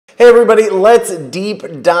everybody, let's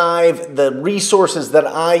deep dive the resources that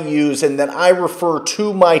I use and that I refer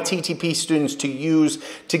to my TTP students to use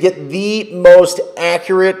to get the most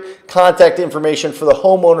accurate contact information for the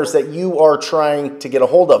homeowners that you are trying to get a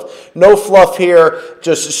hold of. No fluff here,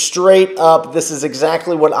 just straight up. This is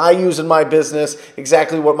exactly what I use in my business,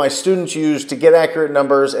 exactly what my students use to get accurate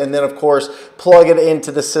numbers, and then of course plug it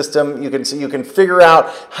into the system. You can figure out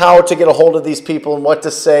how to get a hold of these people and what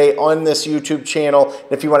to say on this YouTube channel.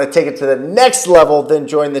 If you want to take it to the next level, then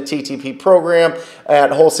join the TTP program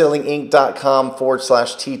at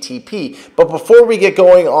wholesalinginc.com/TTP. But before we get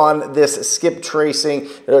going on this skip tracing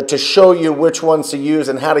to show you which ones to use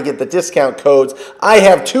and how to get the discount codes, I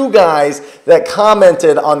have two guys that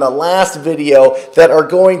commented on the last video that are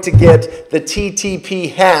going to get the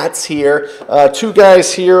TTP hats here. Two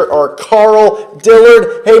guys here are Carl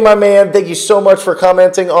Dillard. Hey, my man, thank you so much for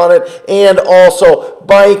commenting on it. And also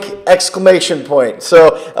bike exclamation point.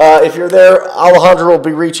 So if you're there, Alejandro will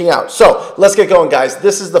be reaching out. So let's get going, guys.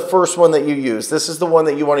 This is the first one that you use. This is the one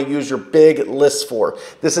that you want to use your big list for.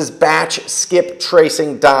 This is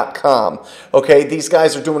batchskiptracing.com. Okay, these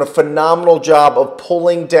guys are doing a phenomenal job of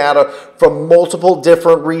pulling data from multiple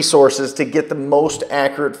different resources to get the most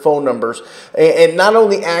accurate phone numbers. And not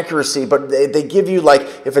only accuracy, but they give you, like,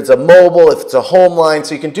 if it's a mobile, if it's a home line,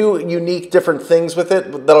 so you can do unique different things with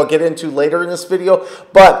it that I'll get into later in this video.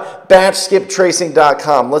 But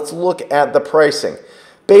batchskiptracing.com, let's look at the pricing.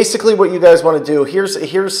 Basically what you guys want to do,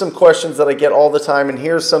 here's some questions that I get all the time, and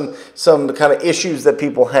here's some kind of issues that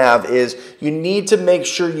people have, is you need to make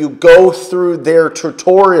sure you go through their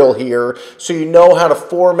tutorial here so you know how to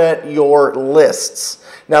format your lists.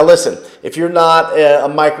 Now listen, if you're not a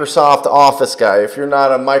Microsoft Office guy, if you're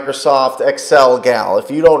not a Microsoft Excel gal, if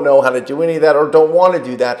you don't know how to do any of that or don't want to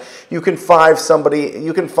do that, you can find somebody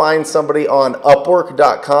on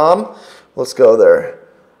Upwork.com. Let's go there.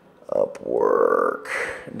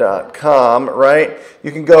 Upwork.com, right?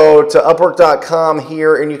 You can go to Upwork.com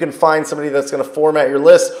here and you can find somebody that's going to format your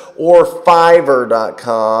list, or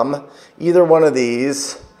Fiverr.com. Either one of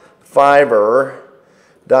these,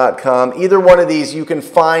 Fiverr.com. Either one of these, you can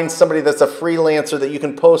find somebody that's a freelancer that you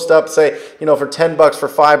can post up, say, you know, for 10 bucks, for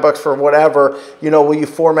 5 bucks, for whatever, you know, will you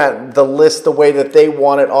format the list the way that they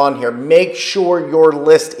want it on here. Make sure your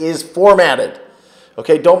list is formatted.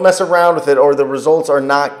 Okay, don't mess around with it or the results are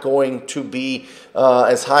not going to be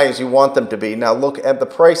as high as you want them to be. Now look at the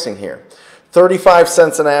pricing here. 35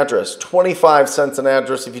 cents an address, 25 cents an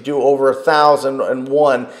address if you do over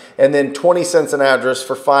 1,001, and then 20 cents an address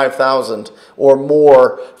for 5,000 or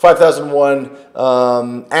more, 5,001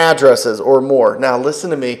 addresses or more. Now listen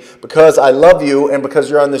to me, because I love you and because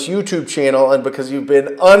you're on this YouTube channel and because you've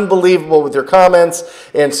been unbelievable with your comments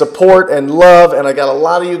and support and love, and I got a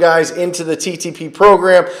lot of you guys into the TTP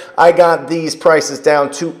program, I got these prices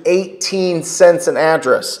down to 18 cents an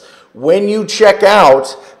address. When you check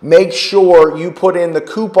out, make sure you put in the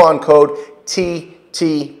coupon code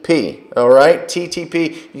TTP, all right?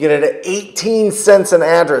 TTP, you get it at 18 cents an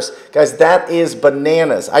address. Guys, that is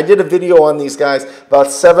bananas. I did a video on these guys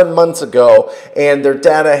about 7 months ago, and their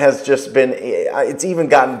data has just been, it's even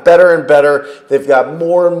gotten better and better. They've got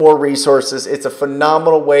more and more resources. It's a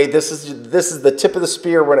phenomenal way. This is the tip of the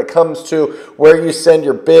spear when it comes to where you send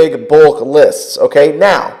your big bulk lists, okay?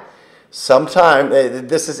 Now,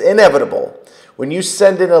 this is inevitable. When you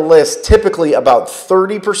send in a list, typically about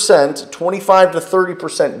 30%, 25 to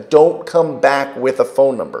 30% don't come back with a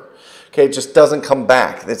phone number. Okay, it just doesn't come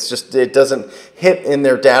back. It doesn't hit in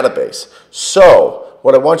their database. So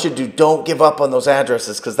what I want you to do, don't give up on those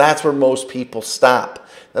addresses, because that's where most people stop.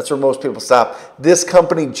 That's where most people stop. This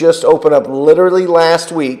company just opened up literally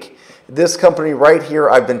last week. This company right here,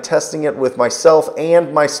 I've been testing it with myself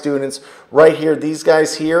and my students right here. These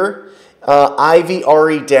guys here,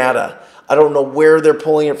 IVRE data. I don't know where they're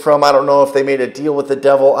pulling it from. I don't know if they made a deal with the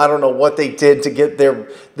devil. I don't know what they did to get the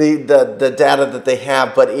data that they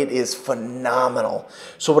have, but it is phenomenal.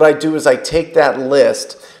 So what I do is I take that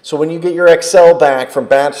list. So when you get your Excel back from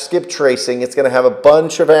batch skip tracing, it's going to have a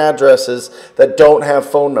bunch of addresses that don't have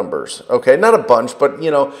phone numbers. Okay, not a bunch, but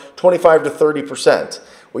you know, 25 to 30%.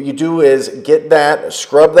 What you do is get that,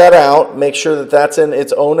 scrub that out, make sure that that's in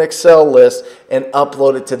its own Excel list, and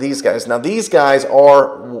upload it to these guys. Now, these guys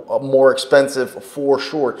are more expensive for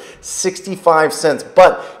sure, 65 cents,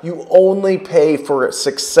 but you only pay for a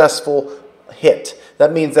successful hit.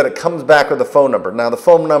 That means that it comes back with a phone number. Now, the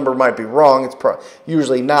phone number might be wrong. It's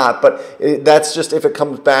usually not, but that's just if it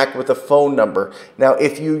comes back with a phone number. Now,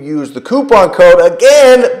 if you use the coupon code,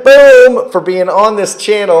 again, boom, for being on this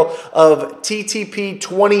channel of TTP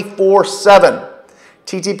 24/7.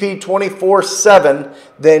 TTP 24/7,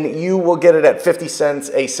 then you will get it at 50 cents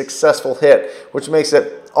a successful hit, which makes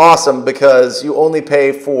it awesome because you only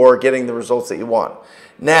pay for getting the results that you want.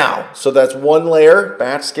 Now, so that's one layer,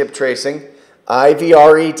 batch skip tracing,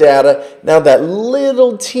 IVRE data. Now that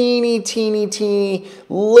little teeny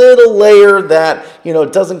little layer that,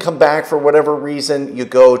 doesn't come back for whatever reason, you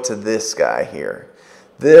go to this guy here.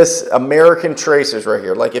 This American Tracers right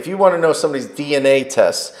here. Like if you want to know somebody's DNA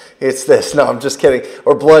test, it's this. No, I'm just kidding.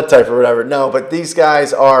 Or blood type or whatever. No, but these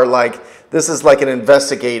guys are like, this is like an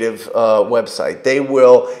investigative website. They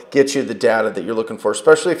will get you the data that you're looking for,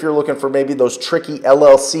 especially if you're looking for maybe those tricky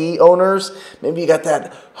LLC owners. Maybe you got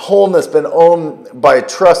that home that's been owned by a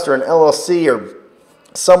trust or an LLC or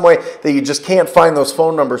some way that you just can't find those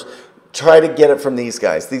phone numbers. Try to get it from these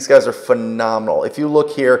guys. These guys are phenomenal. If you look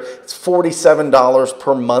here, it's $47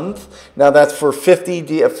 per month. Now that's for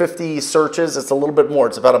 50 searches. It's a little bit more.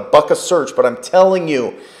 It's about $1 a search, but I am telling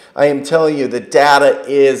you, the data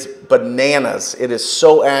is bananas. It is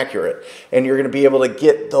so accurate, and you're going to be able to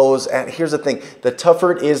get those. Here's the thing. The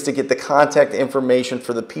tougher it is to get the contact information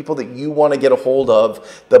for the people that you want to get a hold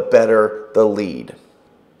of, the better the lead.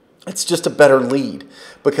 It's just a better lead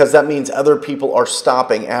because that means other people are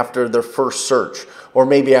stopping after their first search or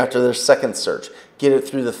maybe after their second search. Get it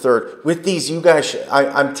through the third. With these, you guys,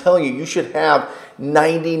 I'm telling you, you should have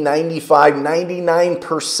 90, 95,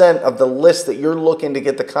 99% of the list that you're looking to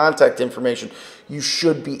get the contact information. You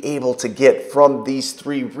should be able to get from these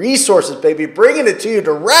 3 resources, baby. Bringing it to you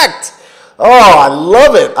direct. Oh, I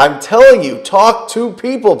love it. I'm telling you, talk to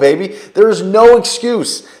people, baby. There's no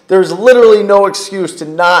excuse. There's literally no excuse to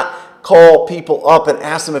not call people up and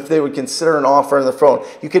ask them if they would consider an offer on the phone.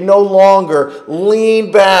 You can no longer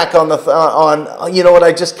lean back on you know what,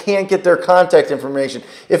 I just can't get their contact information.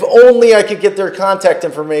 If only I could get their contact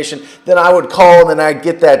information, then I would call them and I'd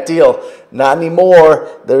get that deal. Not anymore.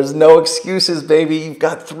 There's no excuses, baby. You've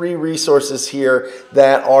got 3 resources here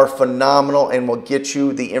that are phenomenal and will get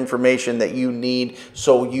you the information that you need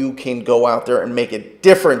so you can go out there and make a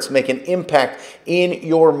difference, make an impact in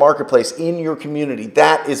your marketplace, in your community.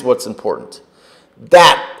 That is what's important.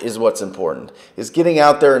 That is what's important, is getting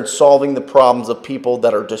out there and solving the problems of people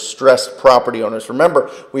that are distressed property owners. Remember,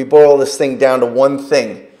 we boil this thing down to one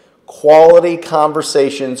thing: quality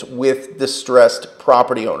conversations with distressed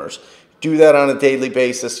property owners. Do that on a daily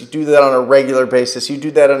basis. You do that on a regular basis. You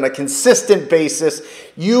do that on a consistent basis.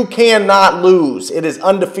 You cannot lose. It is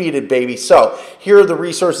undefeated, baby. So here are the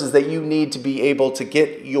resources that you need to be able to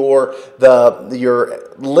get your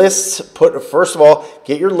lists put. First of all,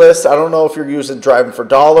 get your list. I don't know if you're using Driving for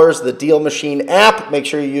Dollars, the Deal Machine app. Make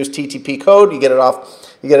sure you use TTP code. You get it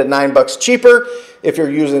 $9 cheaper. If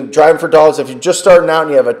you're using Driving for Dollars, if you're just starting out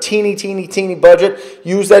and you have a teeny budget,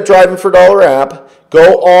 use that Driving for Dollar app.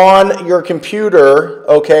 Go on your computer,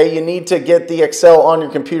 okay? You need to get the Excel on your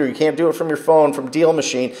computer. You can't do it from your phone, from Deal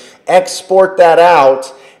Machine. Export that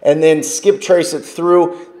out and then skip trace it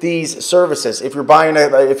through these services. If you're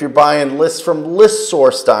buying lists from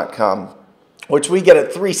listsource.com, which we get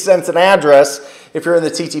at 3 cents an address if you're in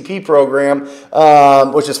the TTP program,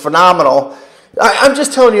 which is phenomenal. I'm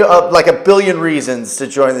just telling you like a billion reasons to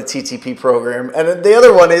join the TTP program. And the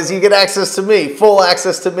other one is you get access to me, full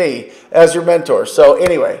access to me as your mentor. So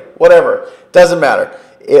anyway, whatever, doesn't matter.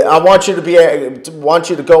 I want you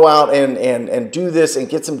to go out and do this and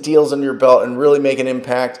get some deals under your belt and really make an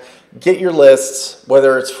impact. Get your lists,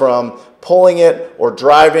 whether it's from pulling it or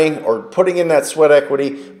driving or putting in that sweat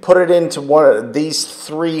equity, put it into one of these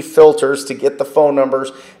 3 filters to get the phone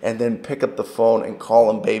numbers, and then pick up the phone and call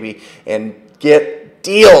them, baby, and get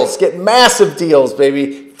deals, get massive deals,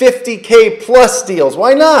 baby. 50K plus deals.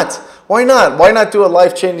 Why not? Why not? Why not do a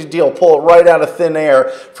life-changing deal? Pull it right out of thin air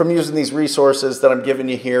from using these resources that I'm giving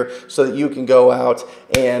you here so that you can go out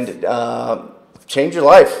and change your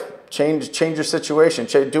life. Change your situation.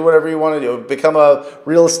 Do whatever you want to do. Become a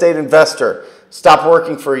real estate investor. Stop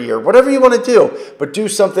working for a year. Whatever you want to do. But do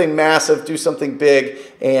something massive. Do something big.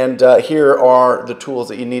 And here are the tools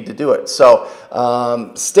that you need to do it. So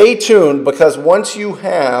stay tuned, because once you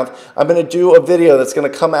have, I'm going to do a video that's going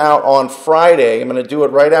to come out on Friday. I'm going to do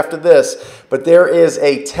it right after this. But there is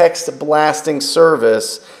a text blasting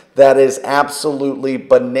service that is absolutely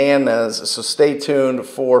bananas. So stay tuned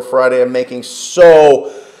for Friday.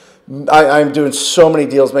 I'm doing so many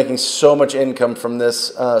deals, making so much income from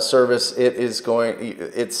this service.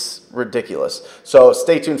 It's ridiculous. So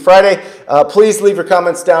stay tuned Friday. Please leave your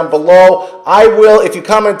comments down below. If you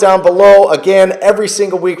comment down below, again, every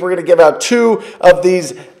single week, we're going to give out 2 of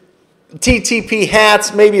these TTP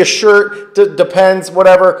hats, maybe a shirt, depends,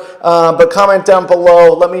 whatever. But comment down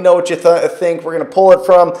below. Let me know what you think. We're going to pull it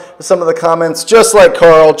from some of the comments, just like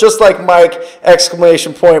Carl, just like Mike,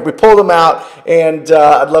 exclamation point. We pulled them out, and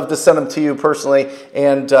I'd love to send them to you personally.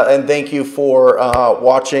 And thank you for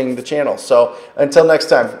watching the channel. So until next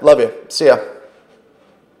time, love you. See ya.